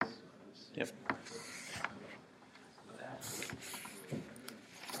Yep.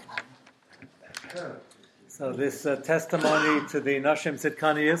 So this testimony to the Nashim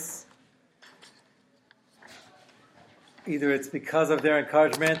Tzidkanius, either it's because of their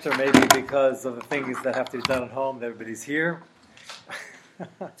encouragement or maybe because of the things that have to be done at home that everybody's here.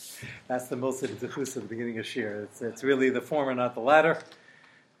 That's the Milsa D'Chus at the beginning of Shir. It's really the former, not the latter.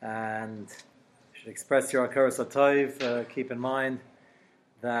 And you should express your Akaras HaToiv. Keep in mind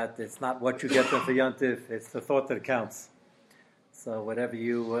that it's not what you get done for Yontif, it's the thought that counts. So whatever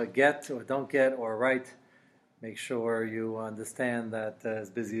you get or don't get or write, make sure you understand that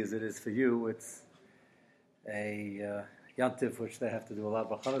as busy as it is for you, it's a Yontif which they have to do a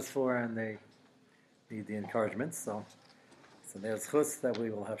lot of bachanas for, and they need the encouragement. So there's chus that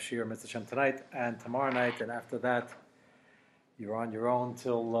we will have Shir Mitzvah Shem tonight and tomorrow night, and after that you're on your own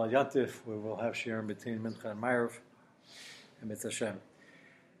till Yontif. We will have Shir in between Mincha and Ma'ariv and Mitzvah Shem.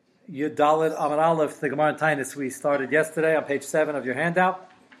 Yud Dalet Amar Aleph, the Gemara in Tainus we started yesterday on page 7 of your handout.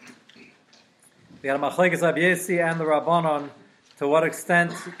 We had a Machlekes Rabbi Yossi and the Rabbanon. To what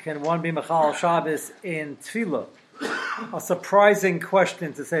extent can one be Mechal Shabbos in Tefillah? A surprising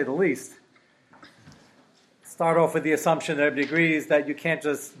question, to say the least. Start off with the assumption that everybody agrees that you can't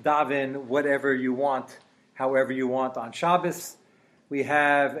just daven whatever you want, however you want on Shabbos. We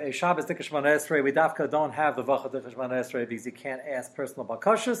have a Shabbos Dika Shemona Esrei. We dafka don't have the Vacha Dika Shemona Esrei because you can't ask personal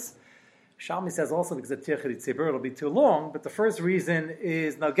bakashas. Shalmi says also because the Tichri Tzibur, it'll be too long, but the first reason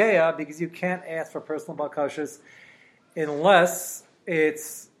is Nageya, because you can't ask for personal bakashas unless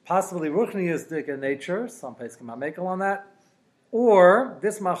it's possibly Ruchniistic in nature. Some places can make on that. Or,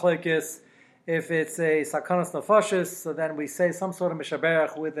 this Machlekes, if it's a Sakanas Nefashis, so then we say some sort of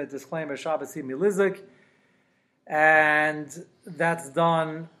Mishaberach with a disclaimer, Shabbos Hi Milizik, and that's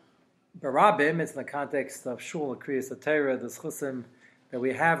done Barabim. It's in the context of Shul Kriyas HaTorah, the Schusim that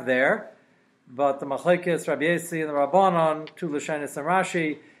we have there. But the Machlekes, Rabbi Yossi and the Rabbanon, Tu Lashonis and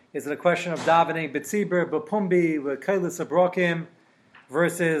Rashi, is it a question of davening B'tzibur, B'pumbi, with Kailis Abrokim,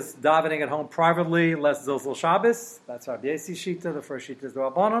 versus davening at home privately, less Zilzal Shabbos? That's Rabbi Yossi Shita. The first Shita is the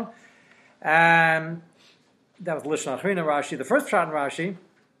Rabbanon. And that was Lishon Achrina Rashi. The first shot in Rashi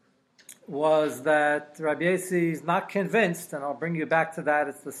was that Rabbi Yossi is not convinced, and I'll bring you back to that.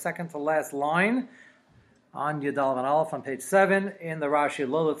 It's the second to last line on Yudal Van Aleph on page 7 in the Rashi.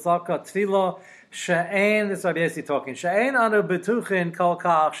 Lo Litzaka Tefillah She'ein, this is Rabbi Yossi talking, She'ein anu betuchin kol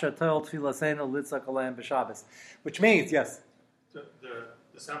kach she'tol tefillasenu litzak aleim b'Shabbos. Which means, yes? The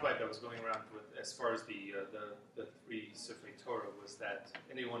soundbite that was going around with, as far as the three Sifrei Torah, was that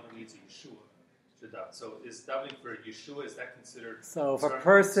anyone who needs a Yeshua should daven. So is davening for Yeshua, is that considered? So if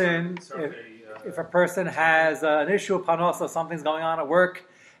a person has an issue of panos or something's going on at work,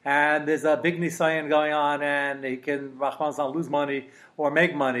 and there's a big nisayon going on, and he can lose money or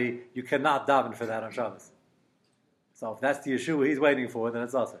make money, you cannot daven for that on Shabbos. So if that's the Yeshua he's waiting for, then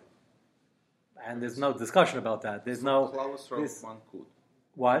it's also. And there's no discussion about that. There's no. One could.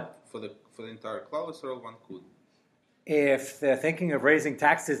 What? For the entire Klaus one could. If they're thinking of raising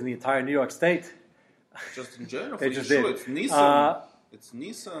taxes in the entire New York State, just in general, they for just Yeshua, did. It's Nissan. It's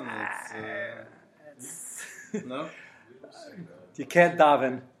Nissan. No. You can't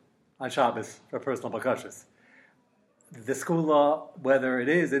daven on Shabbos for personal bakashas. The skula, whether it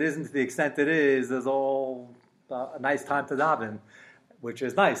isn't to the extent it is all a nice time to daven, which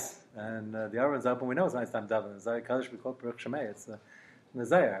is nice. And the Aron's open, we know it's a nice time to daven. Zayar Kaddish, we call it Baruch Shemay. It's the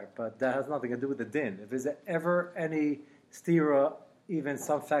Zayar. But that has nothing to do with the din. If there's ever any stira, even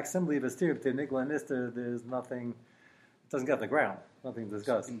some facsimile of a stira, between Nigla and Nister, there's nothing, it doesn't get on the ground. Nothing to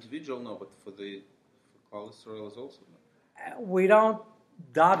discuss. Individual, no, but for Klal Yisrael is also no. We don't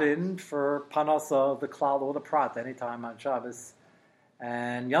daven for Panasa, the Klal, or the Prat anytime on Shabbos.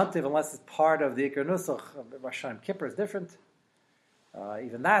 And Yantiv, unless it's part of the Iker Nusach, Rosh Hashanah Kippur is different.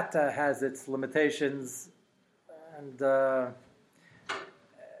 Even that has its limitations. And,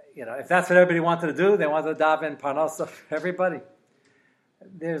 if that's what everybody wanted to do, they wanted to daven Panasa for everybody.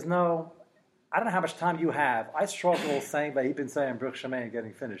 There's no, I don't know how much time you have. I struggle saying Vahibin saying Baruch Shemay and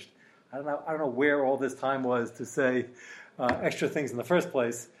getting finished. I don't know where all this time was to say extra things in the first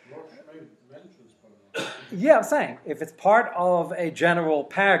place. Yeah, I'm saying, if it's part of a general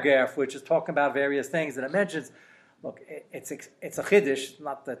paragraph which is talking about various things and it mentions, look, it's a chiddush,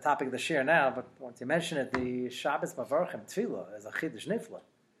 not the topic of the shir now, but once you mention it, the Shabbos Mavarchim Tefillah is a chiddush nifla.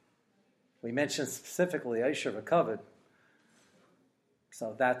 We mentioned specifically Aisha recovered.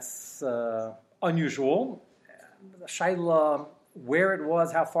 So that's unusual. The Shaila, where it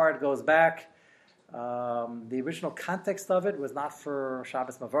was, how far it goes back, The original context of it was not for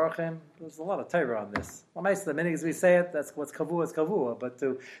Shabbos Mavarchim. There's a lot of Torah on this. Well, most of the minutes we say it, that's what's kavua is kavua. But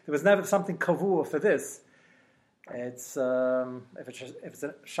there was never something kavua for this. It's if it's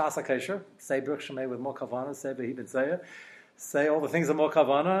a Shasa Kesher, say Bruch Shemay with more kavana, say V'hi Ben say all the things are more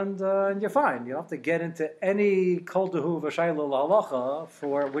kavana, and you're fine. You don't have to get into any kol dehu v'shaylu l'halacha,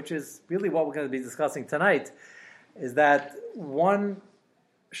 for which is really what we're going to be discussing tonight. Is that one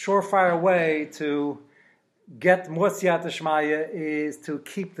surefire way to get more siyata shmaya is to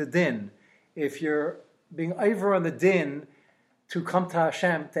keep the din. If you're being over on the din to come to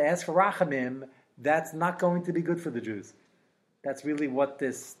Hashem to ask for rachamim, that's not going to be good for the Jews. That's really what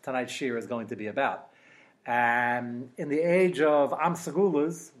this tonight's shir is going to be about. And in the age of Am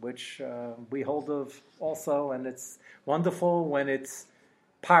Segulas, which we hold of also, and it's wonderful when it's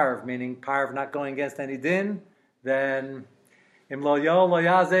parv, meaning parv not going against any din, then Im lo yo lo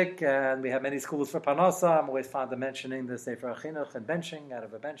yazik, and we have many schools for Parnasa. I'm always fond of mentioning the Sefer Achinuch and benching out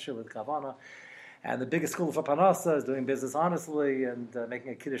of a bencher with Kavana. And the biggest school for Parnasa is doing business honestly and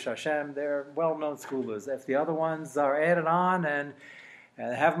making a Kiddush Hashem. They're well-known schoolers. If the other ones are added on and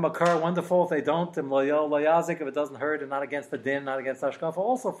have them occur, wonderful. If they don't, Im lo yo lo yazik, if it doesn't hurt and not against the din, not against Hashkafa,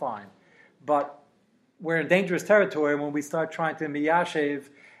 also fine. But we're in dangerous territory when we start trying to miyashev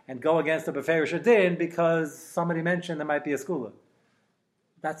and go against the Beferish din because somebody mentioned there might be a schooler.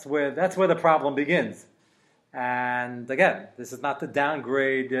 That's where the problem begins. And again, this is not to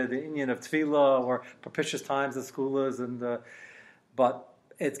downgrade the Indian of Tefillah or propitious times of schoolers, but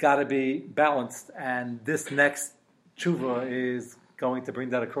it's got to be balanced. And this next tshuva is going to bring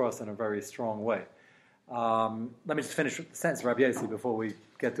that across in a very strong way. Let me just finish the sentence, Rabbi Yossi, before we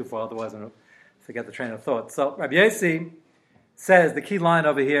get too far. Otherwise, I'm going to forget the train of thought. So Rabbi Yossi says the key line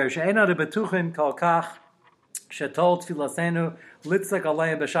over here: "She'ena rebetuchim kol kach shetol tfilasenu litzak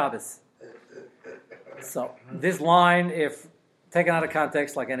aleim b'Shabbos." So this line, if taken out of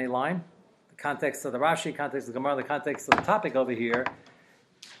context, like any line, the context of the Rashi, context of the Gemara, the context of the topic over here,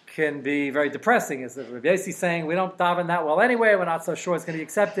 can be very depressing. Is that Rabbi Yossi saying we don't daven that well anyway, we're not so sure it's going to be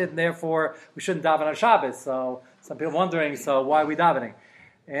accepted, and therefore we shouldn't daven on Shabbos. So some people wondering, so why are we davening?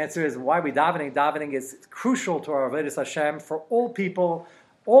 The answer is, why are we davening? Davening is crucial to our Avodas Hashem for all people,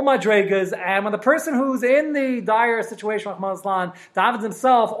 all madregas, and when the person who's in the dire situation, Rahman Islam, davens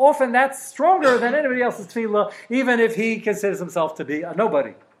himself, often that's stronger than anybody else's tefillah, even if he considers himself to be a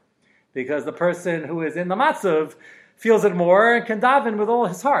nobody. Because the person who is in the matzav feels it more and can daven with all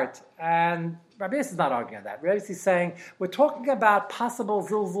his heart. And Rabbi Yossi is not arguing on that. Rabbi Yossi is saying, we're talking about possible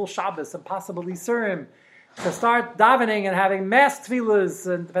Zilzul Shabbos and possible Yisurim, to start davening and having mass tefillahs,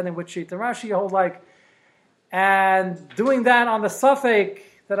 and depending which sheet and Rashi you hold like, and doing that on the suffix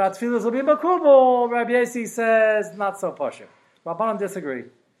that our tefillahs will be makubal, Rabbi Yossi says, not so pashut. Rabbanan disagree.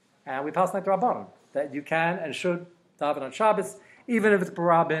 And we pass like the Rabbanan, that you can and should daven on Shabbos, even if it's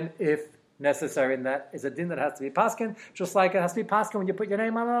barabin, if necessary. And that is a din that has to be paskin, just like it has to be paskin when you put your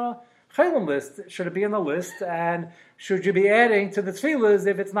name on a chaylim list. Should it be in the list? And should you be adding to the tefillahs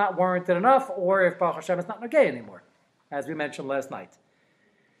if it's not warranted enough, or if Baruch Hashem it's not nogay anymore, as we mentioned last night.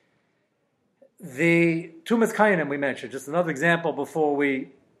 The Tumas Kainim we mentioned, just another example before we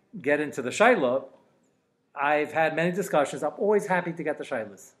get into the Shaila. I've had many discussions. I'm always happy to get the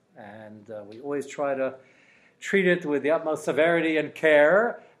Shailas. And we always try to treat it with the utmost severity and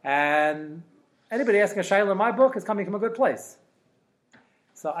care. And anybody asking a Shaila in my book is coming from a good place.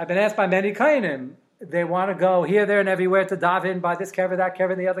 So I've been asked by many Kainim, they want to go here, there, and everywhere to daven by this kever, that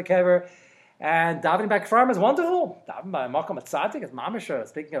kever, the other kever. And davening by Kfarim is wonderful. Davening by Makom Atzadik is mamisha.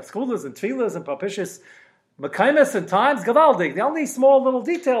 Speaking of schoolers and tefillahs and propitious Mekaimis and times, Gavaldik. The only small little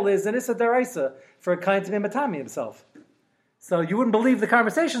detail is an Issa Deraisa for a kind to be Matami himself. So you wouldn't believe the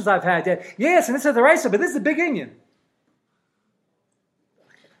conversations I've had yet. Yes, an Issa Deraisa, but this is a big Indian.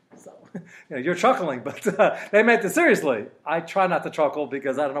 So, you're chuckling, but they meant it seriously. I try not to chuckle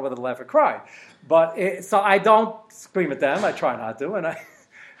because I don't know whether to laugh or cry. But so I don't scream at them. I try not to, and I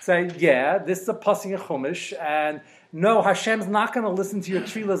say, yeah, this is a passing chumash, and no, Hashem's not going to listen to your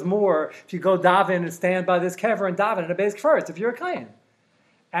tefillahs more if you go daven and stand by this kever and daven in a base first, if you're a kain.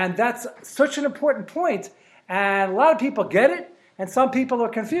 And that's such an important point, and a lot of people get it, and some people are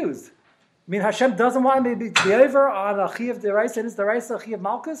confused. I mean, Hashem doesn't want me to be over on a chiyav deraisa, and it's deraisa, a chiyav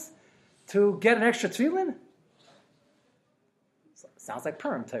malchus, to get an extra tefillin? Sounds like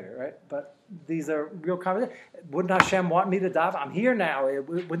Purim to you, right? But these are real conversations. Wouldn't Hashem want me to daven? I'm here now.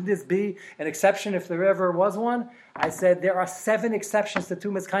 Wouldn't this be an exception if there ever was one? I said, there are 7 exceptions to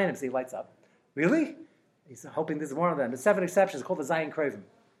Tumas Kainim. So he lights up. Really? He's hoping this is one of them. There's 7 exceptions. It's called the Zayin Kravim.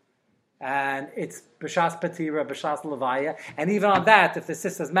 and it's b'shas patira, b'shas levaya, and even on that, if the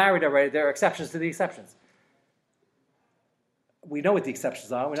sister's married already, there are exceptions to the exceptions. We know what the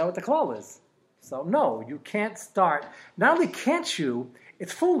exceptions are. We know what the choleh is. So no, you can't start. Not only can't you,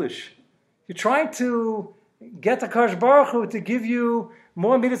 it's foolish. You're trying to get the Kadosh Baruch Hu to give you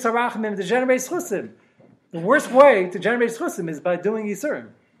more midas harachamim to generate schusim. The worst way to generate schusim is by doing yisurim.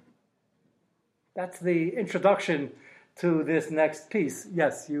 That's the introduction to this next piece.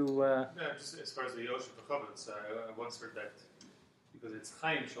 Yes, you... just as far as the Yosef B'Chavitz, I once heard that because it's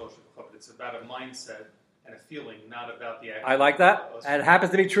Chaim Shoshev B'Chavitz, it's about a mindset and a feeling, not about the action. I like that. And it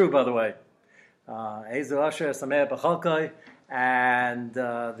happens to be true, by the way. Ezu Asher Sameh B'Chalkai and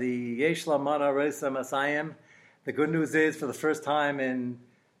the Yesh Lamana Reisa Masayim. The good news is, for the first time in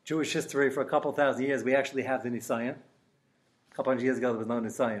Jewish history, for a couple thousand years, we actually have the Nisayan. A couple hundred years ago, there was no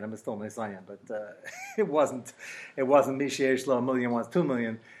Nisayan. I'm still Nisayan, but it wasn't Misheyesh Lo, 1 million once, 2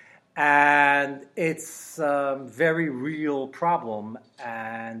 million. And it's a very real problem,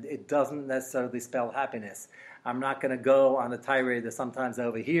 and it doesn't necessarily spell happiness. I'm not going to go on a tirade that sometimes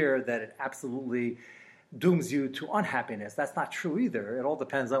over here that it absolutely dooms you to unhappiness. That's not true either. It all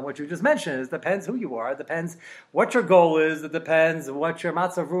depends on what you just mentioned. It depends who you are. It depends what your goal is. It depends what your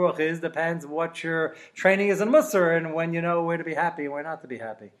matzav ruach is. It depends what your training is in Musar and when you know where to be happy and where not to be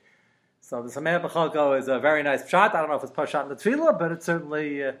happy. So the Sameh B'Chalko is a very nice pshat. I don't know if it's pshat in the tefillah, but it's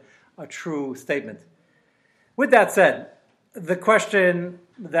certainly a true statement. With that said, the question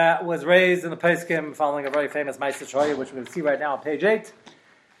that was raised in the Peskim following a very famous Ma'aser Shoya, which we're going to see right now on page 8,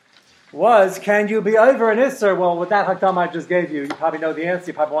 was, can you be over an Isser? Well, with that Hakdama I just gave you, you probably know the answer.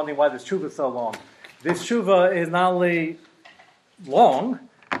 You're probably wondering why this tshuva is so long. This tshuva is not only long,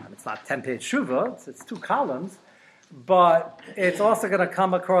 it's not 10-page tshuva, it's 2 columns, but it's also going to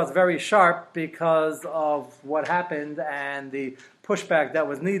come across very sharp because of what happened and the pushback that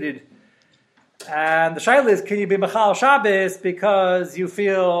was needed. And the shaila is, can you be Mechal Shabbos because you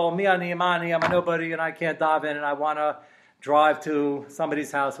feel, mi ani imani, I'm a nobody and I can't daven and I want to drive to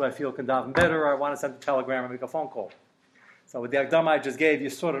somebody's house who I feel can daven better, or I want to send a telegram or make a phone call. So with the Akdama I just gave, you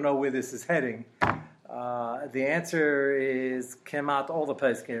sort of know where this is heading. The answer is, Kemat, all the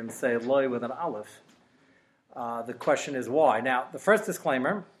Peskim say loy with an aleph. The question is why. Now, the first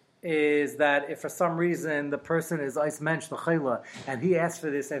disclaimer is that if for some reason the person is ice mensch the chayla and he asks for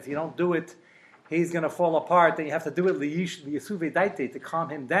this, and if you don't do it, he's going to fall apart, then you have to do it liyisuve daite to calm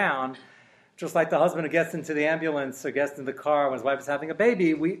him down. Just like the husband who gets into the ambulance or gets in the car when his wife is having a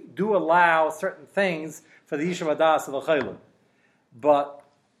baby, we do allow certain things for the Yishuv Adas of the Chayla. But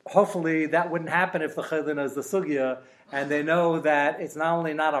hopefully that wouldn't happen if the Chayla knows the Sugya, and they know that it's not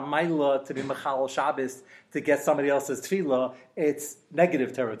only not a Maila to be Mechal Shabbos to get somebody else's Tefillah, it's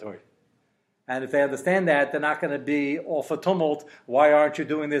negative territory. And if they understand that, they're not going to be all for tumult. Why aren't you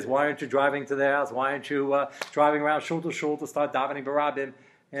doing this? Why aren't you driving to their house? Why aren't you driving around shul to start davening barabim?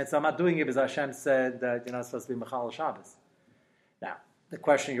 And so I'm not doing it because Hashem said that you're not supposed to be Mechal Shabbos. Now, the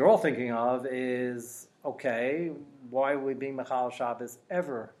question you're all thinking of is, okay, why are we being Mechal Shabbos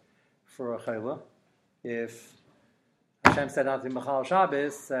ever for a Chayla? If Hashem said not to be Mechal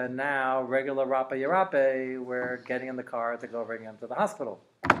Shabbos, and now regular Rappe Yerape, we're getting in the car to go bring him to the hospital.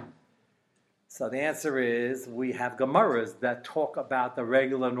 So the answer is, we have Gemaras that talk about the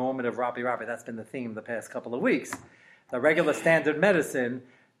regular normative Rappe Yerape. That's been the theme the past couple of weeks. The regular standard medicine.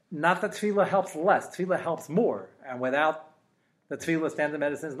 Not that tefillah helps less, tefillah helps more. And without the tefillah, standard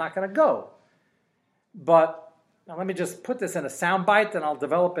medicine is not going to go. But now let me just put this in a soundbite and I'll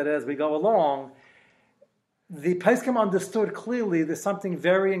develop it as we go along. The Peskim understood clearly there's something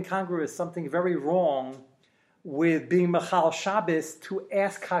very incongruous, something very wrong with being Mechal Shabbos to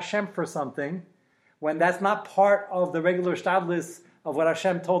ask Hashem for something when that's not part of the regular shtadlis of what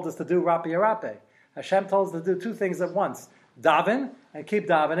Hashem told us to do, Rappe Yerape. Hashem told us to do 2 things at once. Daven, and keep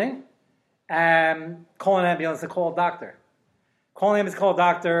davening, and call an ambulance and call a doctor. Call an ambulance, call a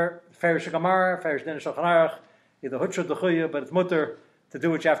doctor, Ferish Gemara, Ferish Din Shulchan Aruch, either Hutra Dechuya, but it's mutter to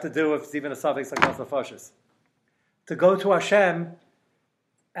do what you have to do if it's even a suffix like Nafashis. To go to Hashem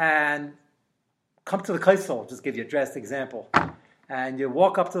and come to the Kaisel, just give you a drastic example. And you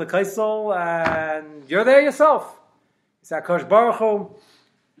walk up to the Kaisel and you're there yourself. You say, HaKadosh Baruch Hu,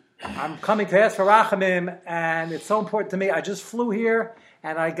 I'm coming to ask for Rachamim, and it's so important to me. I just flew here,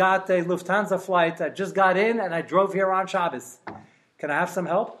 and I got a Lufthansa flight. I just got in, and I drove here on Shabbos. Can I have some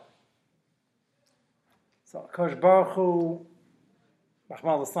help? So Kosh Baruch Hu,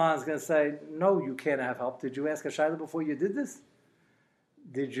 Rahman al-Islam, is going to say, no, you can't have help. Did you ask a Shaila before you did this?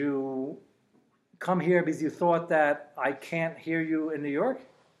 Did you come here because you thought that I can't hear you in New York?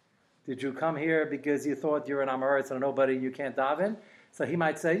 Did you come here because you thought you're an Amoritz and nobody, you can't daven? So he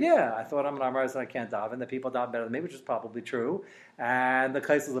might say, yeah, I thought I'm an Amaris and I can't daven. The people daven better than me, which is probably true. And the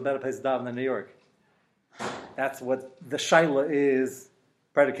place is a better place to daven than New York. That's what the shaila is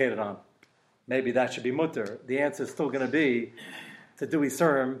predicated on. Maybe that should be mutter. The answer is still going to be to do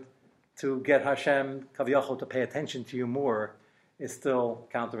Yisurim, to get Hashem, Kaviyachol, to pay attention to you more, is still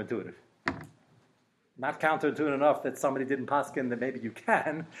counterintuitive. Not counterintuitive enough that somebody didn't paskin that maybe you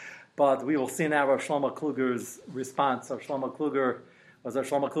can, but we will see now Rav Shlomo Kluger's response. Rav Shlomo Kluger was Rav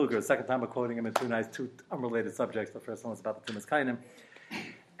Shlomo Kluger. The second time we're quoting him in two unrelated subjects. The first one was about the Tumas Kainim.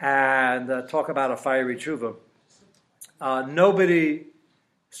 And talk about a fiery tshuva. Nobody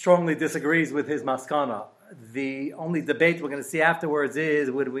strongly disagrees with his maskana. The only debate we're going to see afterwards is,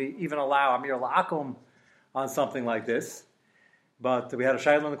 would we even allow Amir La'akum on something like this? But we had a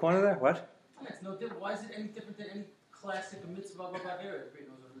shayla in the corner there? What? Yeah, it's no different. Why is it any different than any classic mitzvah b'avera?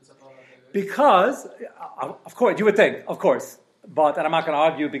 Because, of course, you would think, of course. But, and I'm not going to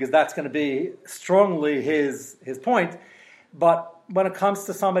argue because that's going to be strongly his point. But when it comes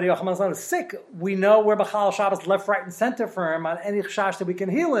to somebody who's sick, we know we're B'chal Shabbos left, right, and center for him on any chash that we can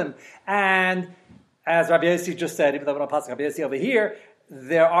heal him. And as Rabbi Yossi just said, even though we don't pass Rabbi Yossi over here,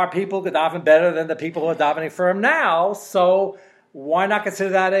 there are people who daven better than the people who are davening for him now. So why not consider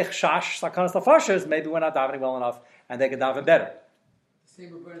that a chash sakanas lafashos? Maybe we're not davening well enough, and they can daven better.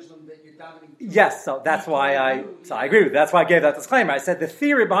 Same aversion that you're davening. Yes, so that's why I agree with you. That's why I gave that disclaimer. I said the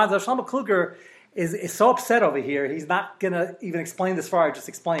theory behind Rav Shlomo Kluger is so upset over here. He's not going to even explain this far. I just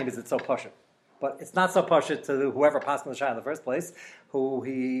explained because it's so pashut. But it's not so pashut to whoever passed on the shah in the first place, who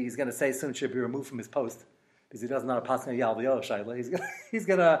he's going to say soon should be removed from his post because he doesn't know how to pass on Yal V'Yol Shaila. He's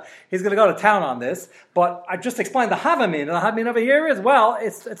going to go to town on this. But I just explained the Havamin. And the Havamin over here is, well,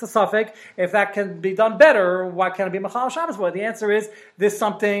 it's a suffix. If that can be done better, why can't it be Machal Shabbos? Well, the answer is there's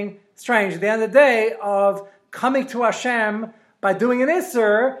something strange. At the end of the day, of coming to Hashem by doing an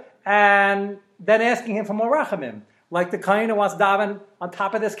Isser and then asking him for more rachamim, like the kohen who wants daven on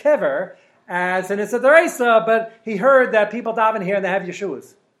top of this kever as an Issa D'Oraisa, but he heard that people daven here and they have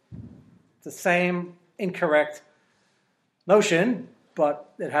Yeshuas. It's the same incorrect notion,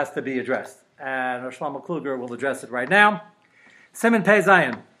 but it has to be addressed. And Rav Shlomo Kluger will address it right now. Simon Pei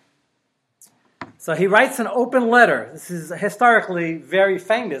Zayin. So he writes an open letter. This is historically very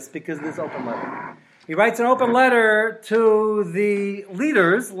famous because of this open letter. He writes an open letter to the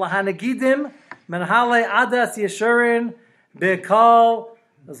leaders, Lahanagidim, Menhale Adas Yeshurin Bekal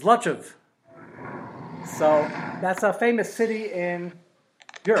Zlochev. So that's a famous city in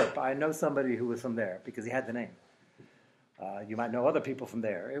Europe. I know somebody who was from there because he had the name. You might know other people from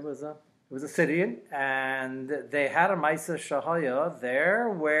there. It was a city, and they had a Maisa Shahaya there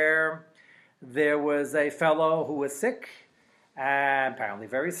where there was a fellow who was sick, and apparently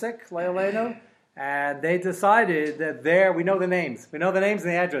very sick, Leileno, and they decided that we know the names and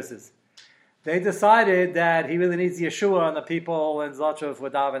the addresses. They decided that he really needs Yeshua, and the people in Zlochev were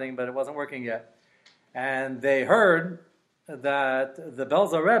davening, but it wasn't working yet. And they heard that the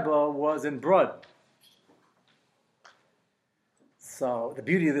Belzer Rebbe was in Brod. So the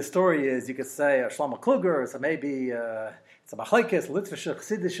beauty of the story is you could say Shlomo Kluger, so maybe it's a Machlekes, Litvische,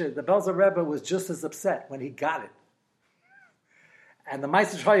 Chassidische. The Belzer Rebbe was just as upset when he got it. And the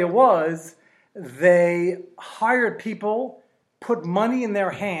Ma'aser Shaya was, they hired people, put money in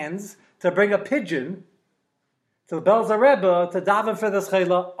their hands to bring a pigeon to the Belzer Rebbe to daven for the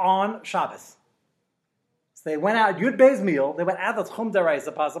Schela on Shabbos. So they went out, Yud Beis meal, they went out of Chum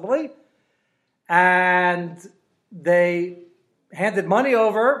Deraisa possibly, and they handed money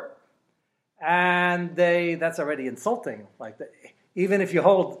over, and that's already insulting. Even if you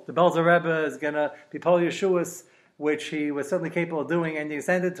hold the Belzer Rebbe is going to be Pol Yeshuas, which he was certainly capable of doing, and you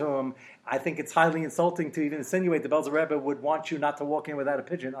send it to him, I think it's highly insulting to even insinuate the Belzer Rebbe would want you not to walk in without a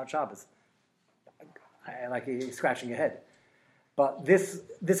pigeon on Shabbos. Like he's scratching your head. But this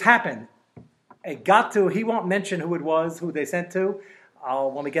happened. It got to, he won't mention who it was, who they sent to.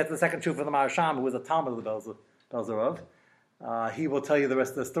 When we get to the second truth of the Marasham, who was a Talmud of the Belzer Rav, he will tell you the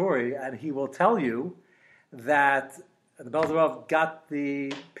rest of the story, and he will tell you that the Belzer Rav got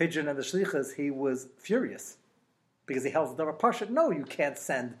the pigeon and the shlichus. He was furious because he held the Parshat. No, you can't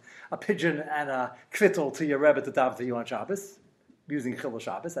send a pigeon and a kvittel to your Rebbe to daven for you on Shabbos using Chillul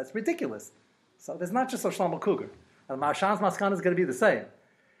Shabbos. That's ridiculous. So there's not just a Shlomo Kluger. And Marsham's Maskana is going to be the same.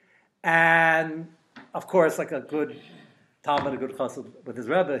 And of course, like a good Talmud, a good chassid with his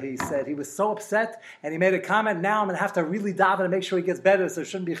Rebbe, he said he was so upset, and he made a comment, now I'm going to have to really daven and make sure he gets better, so it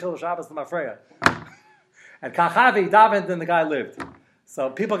shouldn't be Chillul Shabbos to Mafreya. And Kachavi davened, and the guy lived. So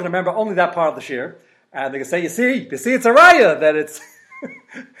people can remember only that part of the shir, and they can say, you see, it's a raya that it's...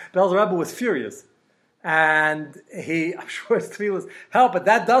 Belzer Rebbe was furious. And I'm sure his tefillahs help, but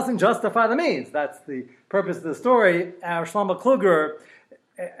that doesn't justify the means. That's the purpose of the story. Our Shlomo Kluger,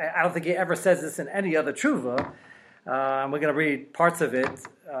 I don't think he ever says this in any other tshuva. We're going to read parts of it.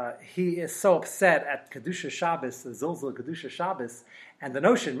 He is so upset at Kedusha Shabbos, the Zilzal Kedusha Shabbos, and the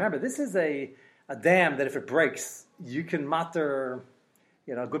notion, remember, this is a dam that if it breaks, you can matter,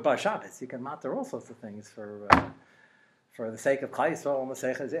 goodbye Shabbos. You can matter all sorts of things for the sake of Klal Yisrael and the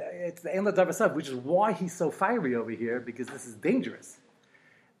sake of, it's the Ein L'Davar, which is why he's so fiery over here, because this is dangerous.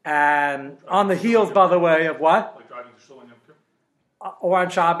 And on the heels, by the way, of what? Like driving to Shul and Yom Kippur? Or on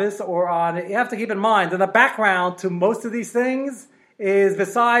Shabbos, you have to keep in mind, in the background to most of these things is,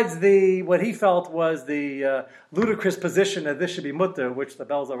 besides what he felt was the ludicrous position that this should be mutter, which the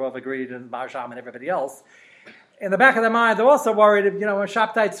Belzarov agreed, and Marsham and everybody else. In the back of their mind, they're also worried, when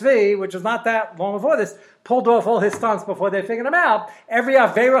Shabtai Tzvi, which was not that long before this, pulled off all his stunts before they figured him out. Every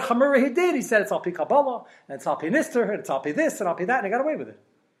Avera Chamura he did, he said it's Al Pi Kabbalah, and it's Al Pi Nister, and it's Al Pi this, and Al Pi that, and he got away with it.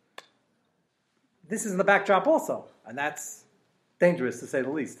 This is in the backdrop also, and that's dangerous to say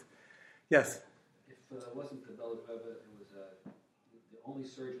the least. Yes? If it wasn't the Bela Rebbe, it was the only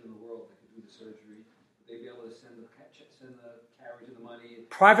surgeon in the world that could do the surgery, would they be able to send the carriage of the money?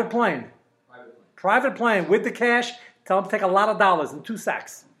 Private plane with the cash. Tell him to take a lot of dollars in 2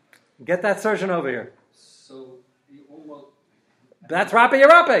 sacks. Get that surgeon over here. So you almost... That's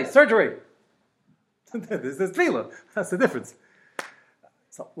Rape surgery. This is tefillah. That's the difference.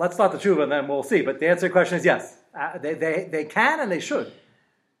 So let's start the tshuva and then we'll see. But the answer to the question is yes. They can and they should.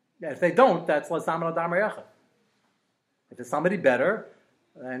 If they don't, that's l'samad adam re'echa. If it's somebody better,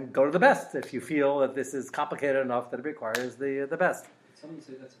 then go to the best. If you feel that this is complicated enough that it requires the best. Did somebody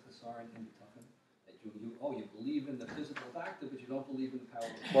say that's a chasar in Bitachon? That you believe in the physical factor, but you don't believe in the power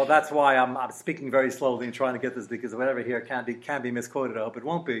of the Well, that's why I'm speaking very slowly and trying to get this, because whatever here can be misquoted. I hope it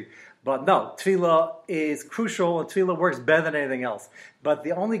won't be. But no, tefillah is crucial, and tefillah works better than anything else. But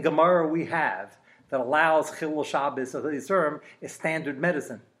the only Gemara we have that allows Chillul Shabbos or the term is standard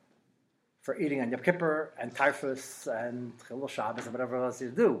medicine for eating on Yom Kippur and typhus and Chillul Shabbos and whatever else you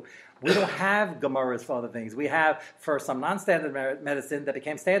do. We don't have Gemaras for other things. We have for some non-standard medicine that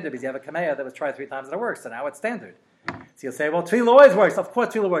became standard because you have a kameya that was tried 3 times and it works, so now it's standard. So you'll say, well, tefillah always works. Of course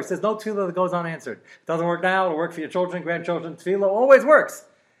tefillah works. There's no tefillah that goes unanswered. It doesn't work now. It'll work for your children, grandchildren. Tefillah always works.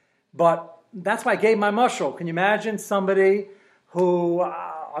 But that's why I gave my mashal. Can you imagine somebody who,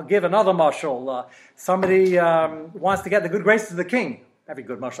 I'll give another mashal, somebody wants to get the good graces of the king. Every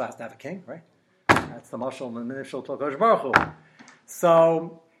good mashal has to have a king, right? That's the mashal in the Minishal Tokosh Baruch Hu.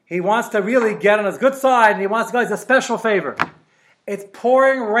 So he wants to really get on his good side, and he wants to go as a special favor. It's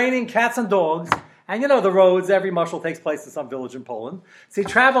pouring, raining cats and dogs, and the roads, every mashal takes place in some village in Poland. So he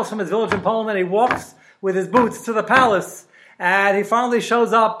travels from his village in Poland, and he walks with his boots to the palace, and he finally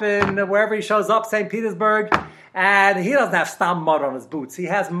shows up in wherever he shows up, St. Petersburg, and he doesn't have stam mud on his boots. He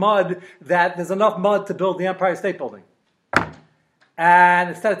has mud that there's enough mud to build the Empire State Building. And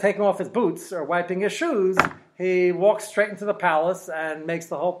instead of taking off his boots or wiping his shoes, he walks straight into the palace and makes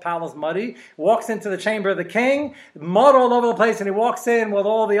the whole palace muddy, walks into the chamber of the king, mud all over the place, and he walks in with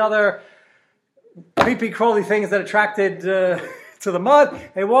all the other creepy, crawly things that attracted to the mud.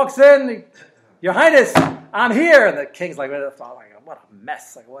 He walks in, Your Highness, I'm here. And the king's like, oh my God, what a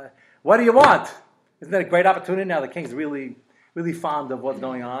mess. Like, what do you want? Isn't that a great opportunity? Now the king's really, really fond of what's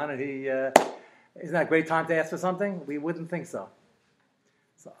going on, and isn't that a great time to ask for something? We wouldn't think so.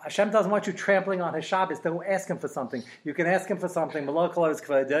 So Hashem doesn't want you trampling on his Shabbos. Don't ask him for something. You can ask him for something.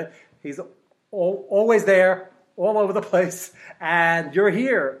 He's always there, all over the place, and you're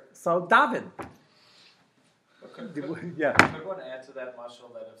here. So daven. Could one add to that, Marshall,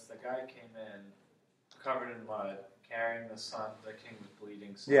 that if the guy came in covered in mud, carrying the son, the king was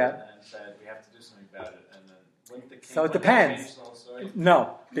bleeding son, and said, we have to do something about it, and then wouldn't the king... So it depends.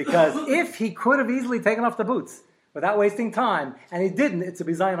 No, because if he could have easily taken off the boots without wasting time, and he didn't, it's a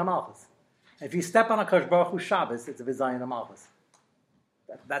bizayin amalchus. If you step on a Kosh Baruch Hu Shabbos, it's a bizayin amalchus.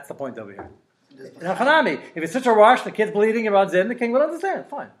 That's the point over here. Now, Hanami, if it's such a rush, the kid's bleeding, he runs in, the king will understand,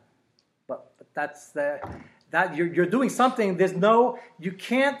 fine. But that's that you're doing something. You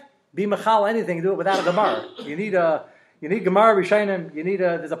can't be mechal anything, do it without a gemara. You need gemara rishonim.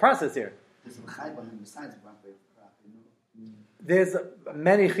 There's a process here. There's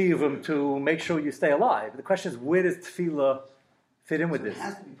many chiyuvim to make sure you stay alive. The question is, where does tefillah fit in with this? It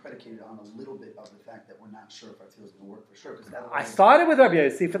has to be predicated on a little bit of the fact that we're not sure if our tefillah is going to work for sure. I started with Rabbi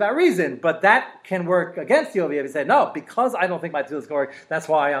Yossi for that reason, but that can work against you. Rabbi Yossi said, no, because I don't think my tefillah is going to work, that's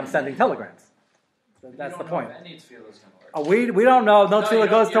why I'm sending telegrams. That's the point. Any tefillah is going to work. We don't know. No tefillah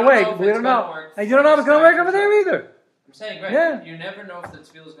goes to wait. We don't know. And you don't know if it's going to work over there either. I'm saying, right, Yeah. you never know if the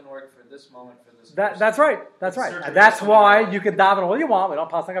tefillah is going to work for this moment, for this That's person. right. That's right. Search And for that's something why else. you can daven all you want. We don't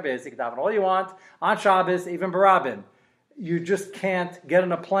pass on Shabbos. You can daven all you want on Shabbos, even Barabin. You just can't get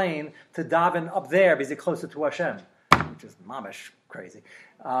on a plane to daven up there because you're closer to Hashem, which is mamish crazy.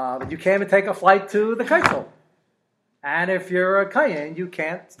 But you can't even take a flight to the Kaisel. And if you're a Kayin, you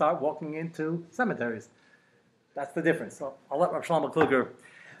can't start walking into cemeteries. That's the difference. So I'll let Rav Shlomo Kluger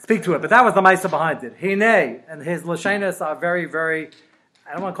speak to it. But that was the Maisa behind it. Hine, and his Lashenas are very, very,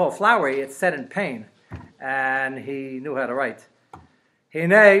 I don't want to call it flowery, it's said in pain. And he knew how to write.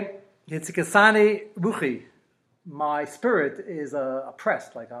 Hine, Hitzikasani Ruchi. My spirit is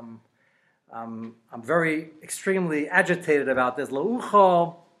oppressed, like I'm very extremely agitated about this.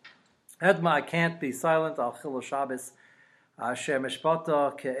 La'ucho Edma, I can't be silent. Al Chillul Shabbos, Asher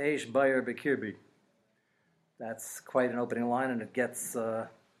Mishpata Ke'esh Bayer Bekirbi. That's quite an opening line, and it gets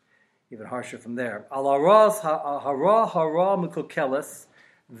even harsher from there. Al Haraz Hara Mukukelis,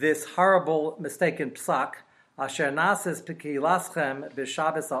 this horrible mistaken psak. Asher Nasis Pekilaschem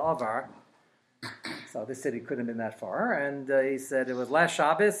B'Shabbos Ha'avar. So this city couldn't have been that far. And he said, it was last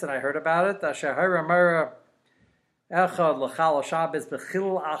Shabbos, and I heard about it. Asher Hara Mara Echad L'chal Shabbos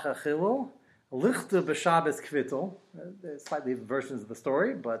B'Chilul Achachilul Lichtu B'Shabbos Kvitul. There's slightly versions of the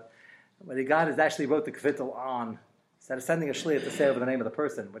story, but what he got is actually wrote the Kvitul on. Instead of sending a shliach to say over the name of the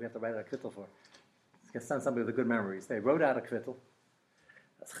person, what do you have to write out a Kvitul for? You can send somebody with good memories. They wrote out a Kvitul.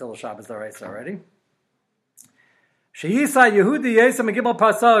 That's Chillul Shabbos D'Oraisa already. Sheyisa Yehudi Yesa Megibal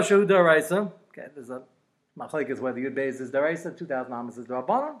Pasal Shehu D'Oraisa. Okay, there's a machlek is whether Yud Beis is D'Oraisa, 2,000 Amos is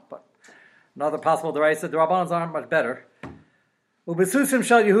D'Rabbanan, but another possible D'Oraisa. D'Rabbanans aren't much better. Ubesusim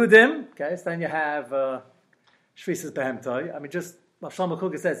Shal Yehudim. Okay, so then you have Shvisas Behemtai. I mean, just Shlomo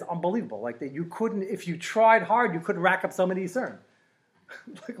Kluger says, unbelievable. Like that, you couldn't, if you tried hard, you couldn't rack up so many Yisern.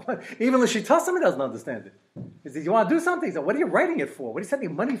 Like what? Even L'Shitasim doesn't understand it. He says, you want to do something? He says, what are you writing it for? What are you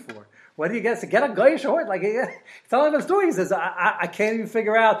sending money for? What do you get? To get a goyish or like it's all him doing. He says, I can't even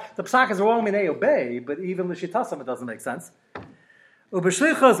figure out the psak is wrong and they obey, but even L'Shitasim it doesn't make sense.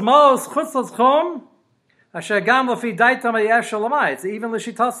 Ubeshlichas Mos Chutzlas Chom Asher Gam Lafi Daitam Yesh Shalamai. Even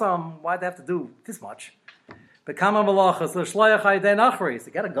L'Shitasim, why'd they have to do this much? Bekama malachas l'shloyach hayden achris.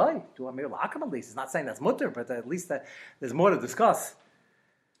 To get a guy to Amir La'akam at least. He's not saying that's mutter, but at least there's more to discuss.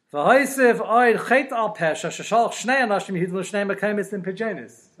 V'haisiv oid chet al pesha sheshalach shnei anashim yehidin l'shnei mekaymis in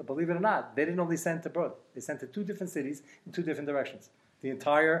Pijanis. So believe it or not, they didn't only send to Brod. They sent to two different cities in two different directions. The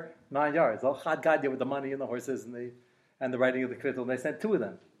entire 9 yards. All Chad Gadya with the money and the horses and the writing of the Kvittel. And they sent two of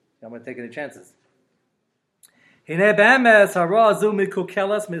them. I'm going to take any chances. Hine be'emes hara zu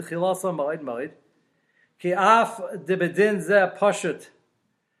mikukelas mitchilasa ma'id ma'id. Ki af de bedin ze pashut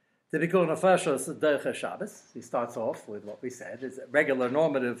de bikol nefashos derech Shabbos. He starts off with what we said is regular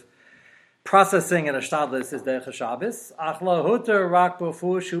normative processing in a shtadlis is derech Shabbos. Ach lo huter rak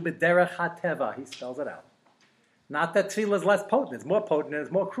b'fu shu b'derech hateva. He spells it out. Not that tefillah is less potent; it's more potent and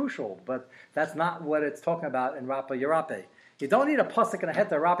it's more crucial. But that's not what it's talking about in Rapa Yerape. You don't need a pasuk and a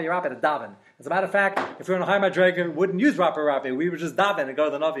heta Rapa Yerape to daven. As a matter of fact, if you're in a high madrega, we wouldn't use Rapa Yerape. We would just daven and go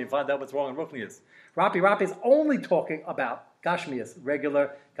to the Navi and find out what's wrong in Ruchnius. Rapi Rapi is only talking about Gashmias,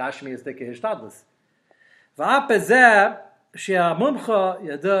 regular Gashmias Dike Hishtadlis.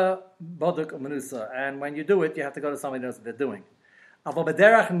 And when you do it, you have to go to somebody who knows what they're doing.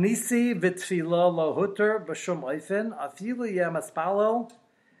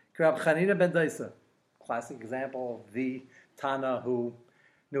 Classic example of the Tana who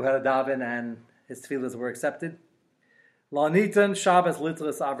knew how to daven and his tefillahs were accepted. Lanitan Shabbos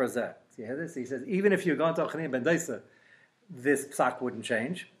Litras Avrazeh. You hear this? He says, even if you're going to Chanin ben Daisa, this psak wouldn't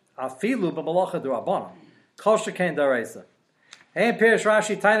change. Afilu b'malacha d'Rabbanan. Kol shekain d'Oraisa. Ein Pirish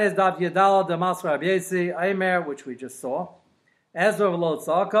Rashi Tainez Dav Yedala Damas Rabbi Yesi Aimer, which we just saw. Ezra v'lo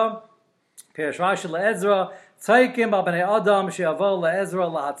tzaka. Pirish Rashi le'Ezra. Tzaikim b'bnei Adam she'avo le'Ezra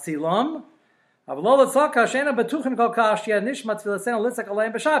la'atzilam. Avlo l'tzaka she'ena betuchin kol kash yeh nishmat tfilasenu litzak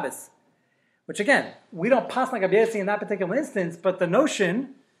aleim b'Shabbos. Which again, we don't pass like Rabbi Yesi in that particular instance, but the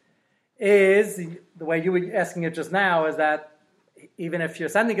notion is, the way you were asking it just now, is that even if you're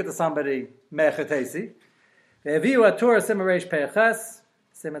sending it to somebody, mechetesi, ve'eviu atur simareish peches,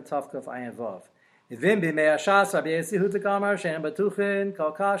 siman tavkuf ayin vav. Ivim b'mei ashas Rabbi Yesi hu tegamar she'en batuchin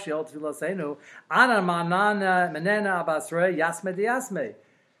kol kash yol tfilasenu anan manana menena abasrei yasme diyasme.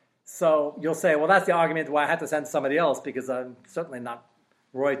 So you'll say, well, that's the argument why I had to send to somebody else, because I'm certainly not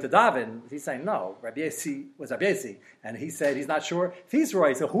Roy to daven. He's saying no. Rabbi Yesi was Rabbi Yesi, and he said he's not sure if he's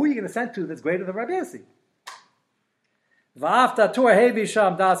Roy. So who are you going to send to that's greater than Rabbi Yesi? Va'afta tur hevi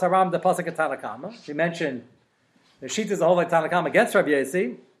sham das haram de pasuk Tanakama. He mentioned the sheet is the whole like Tanakama against Rabbi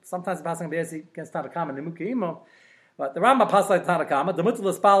Yesi. Sometimes the pasuk Rabbi Yesi against Tanakama nimuki imo. But the Rambam passes like Tanakama, the Mutzah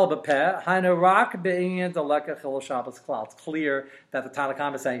l'spal b'peh, hainu rak be'inyan deleka Chillul Shabbos klal. It's clear that the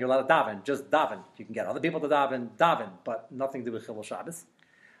Tanakama is saying you're allowed to daven, just daven. You can get other people to daven, but nothing to do with Chillul Shabbos.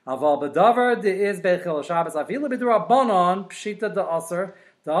 Aval b'davar de'iz be'Chillul Shabbos, afilu b'drabanon, pshita da'aser,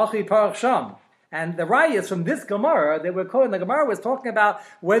 da'achi parach sham. And the rayas from this Gemara, they were quoting, the Gemara was talking about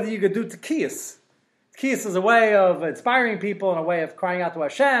whether you could do tekiyas. Tekiyas is a way of inspiring people and a way of crying out to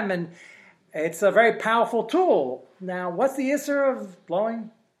Hashem, and it's a very powerful tool. Now, what's the issur of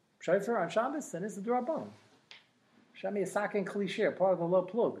blowing shofar on Shabbos? And it's the Durabon. Shemi Yisaka and Klishir, part of the low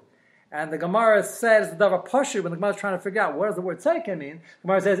plug. And the Gemara says the davar pashu, when the Gemara is trying to figure out what does the word tzeikin mean, the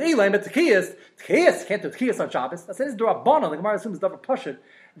Gemara says, Elaim, but tekiyas, can't do tekiyas on Shabbos. That says Durabon. The Gemara assumes davar pashu,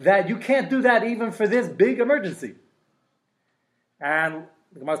 that you can't do that even for this big emergency. And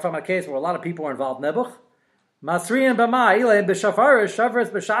the Gemara is talking about a case where a lot of people are involved. Nebuch, Masriyan b'ma, Elaim b'shafar, shavras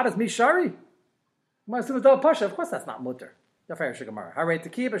b'Shabbos mishari. Of course, that's not mutter. The fair Gemara. Hare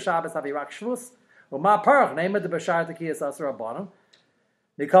tekiya b'Shabbos havirak shvus. U'ma parach named the b'shar tekiya asur abanim.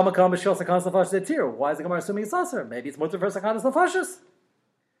 Mikam makam b'shil sakanas nefashis etir. Why is the Gemara assuming it's asur? Maybe it's mutter for sakanas nefashis.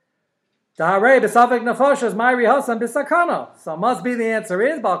 Dahare b'savik nefashis ma'iri hasan b'sakana. So must be the answer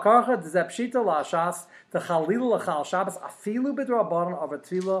is bal karcha dzepshita la'ashas techalilu l'chal Shabbos afilu b'drabanan over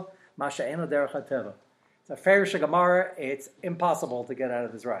tefillah ma'she'enu derech hateva. It's a fair Gemara. It's impossible to get out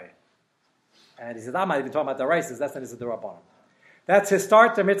of this right. And he said, I'm not even talking about the rices, that's not his Durabon. That's his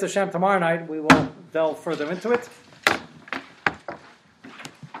start to Mitzvah Shem. Tomorrow night we will delve further into it.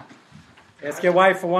 Ask your wife for one.